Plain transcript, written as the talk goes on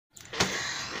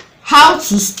how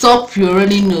to stop your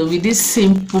running nose with these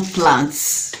simple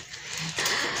plants.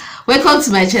 Welcome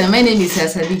to my channel. My name is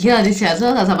Asadi. Here on this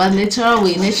channel, talk about natural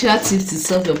tips to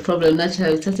solve your problem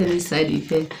naturally without any side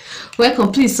effect.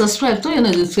 Welcome. Please subscribe, turn your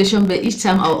notification bell each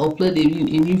time I'll upload a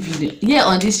new video. Here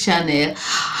on this channel,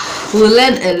 we'll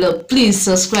learn a lot. Please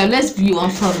subscribe. Let's be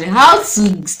one family. How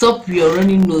to stop your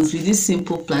running nose with this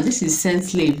simple plant. This is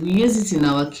scent leaf. We use it in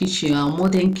our kitchen, our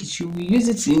modern kitchen. We use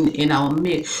it in our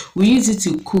meal. We use it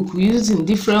to cook. We use it in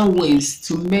different ways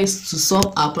to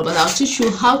solve our problem. I'll teach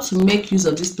you how to make use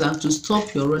of this plant to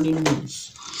stop your running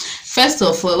nose. First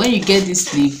of all, when you get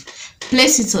this leaf,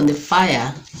 place it on the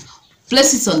fire,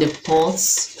 place it on the pot,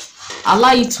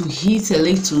 allow it to heat a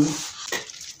little,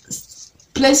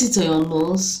 place it on your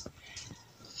nose,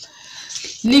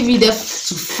 leave it there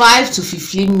to 5 to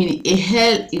 15 minutes.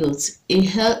 Inhale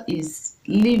it,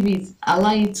 leave it,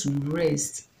 allow it to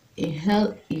rest.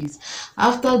 Inhale it.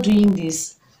 After doing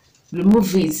this,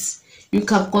 remove it. You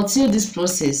can continue this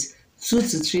process 2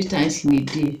 to 3 times in a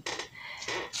day.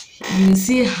 You will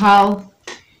see how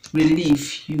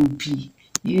relief you will be.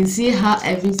 You will see how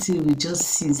everything will just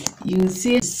cease. You will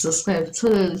see. Subscribe,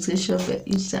 turn on the notification bell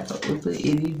each time I upload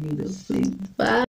a new video. Please, bye.